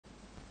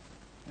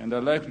And I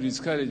like to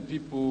discourage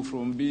people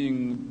from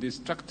being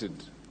distracted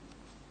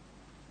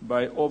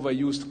by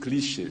overused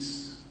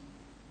cliches,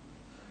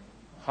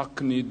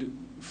 hackneyed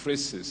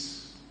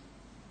phrases,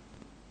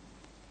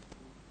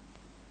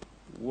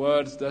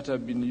 words that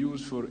have been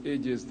used for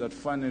ages that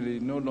finally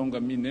no longer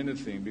mean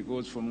anything,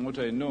 because from what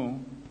I know,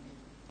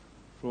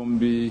 from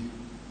the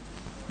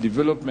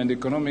development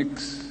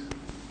economics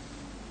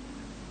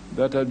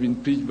that have been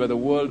preached by the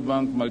World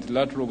Bank,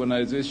 multilateral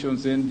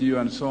organizations,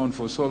 NGO, and so on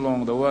for so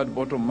long, the word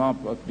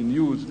bottom-up has been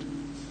used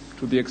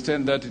to the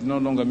extent that it no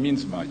longer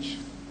means much.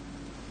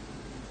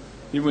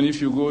 Even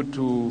if you go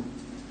to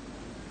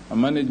a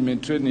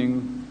management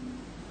training,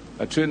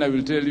 a trainer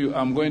will tell you,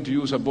 I'm going to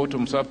use a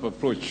bottoms-up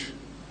approach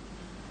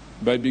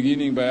by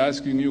beginning by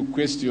asking you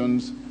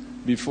questions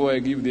before I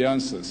give the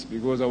answers,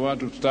 because I want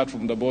to start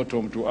from the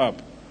bottom to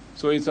up.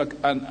 So it's an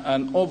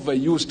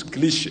overused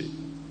cliche.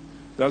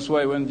 That's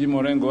why when Jim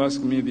Orengo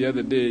asked me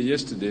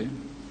yesterday,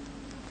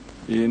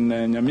 in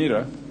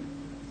Nyamira,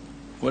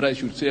 what I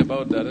should say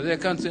about that, I said,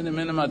 I can't say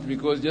anything much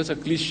because it's just a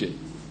cliche.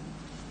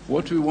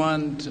 What we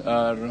want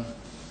are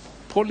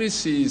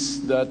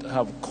policies that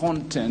have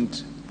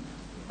content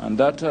and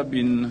that have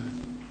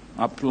been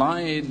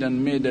applied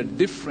and made a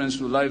difference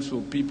to lives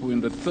of people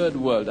in the third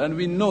world, and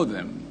we know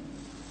them.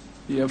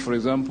 Here, for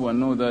example, I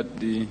know that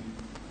the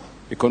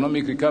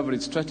Economic Recovery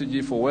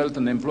Strategy for Wealth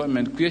and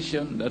Employment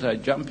Creation that I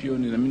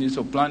championed in the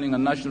Ministry of Planning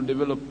and National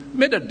Development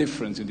made a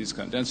difference in this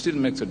country and still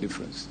makes a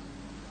difference.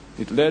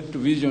 It led to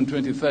Vision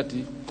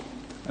 2030,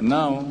 and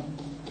now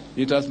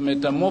it has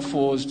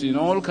metamorphosed in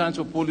all kinds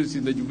of policy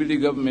in the Jubilee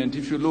government.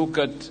 If you look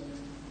at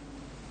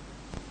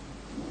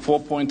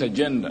 4-point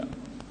agenda,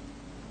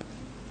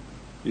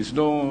 it's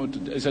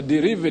a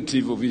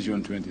derivative of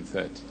Vision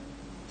 2030.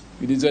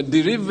 It is a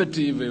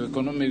derivative of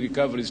Economic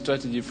Recovery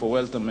Strategy for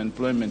Wealth and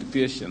Employment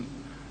Creation.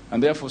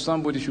 And therefore,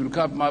 somebody should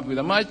come up with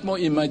a much more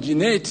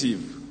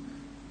imaginative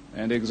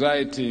and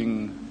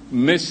exciting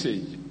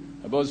message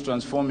about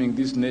transforming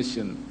this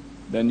nation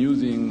than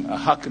using a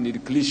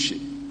hackneyed cliche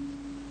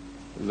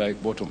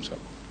like bottoms up.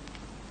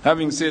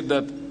 Having said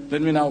that,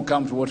 let me now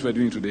come to what we're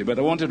doing today. But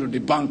I wanted to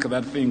debunk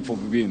that thing for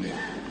beginning.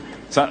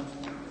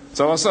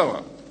 Sawa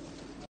sawa.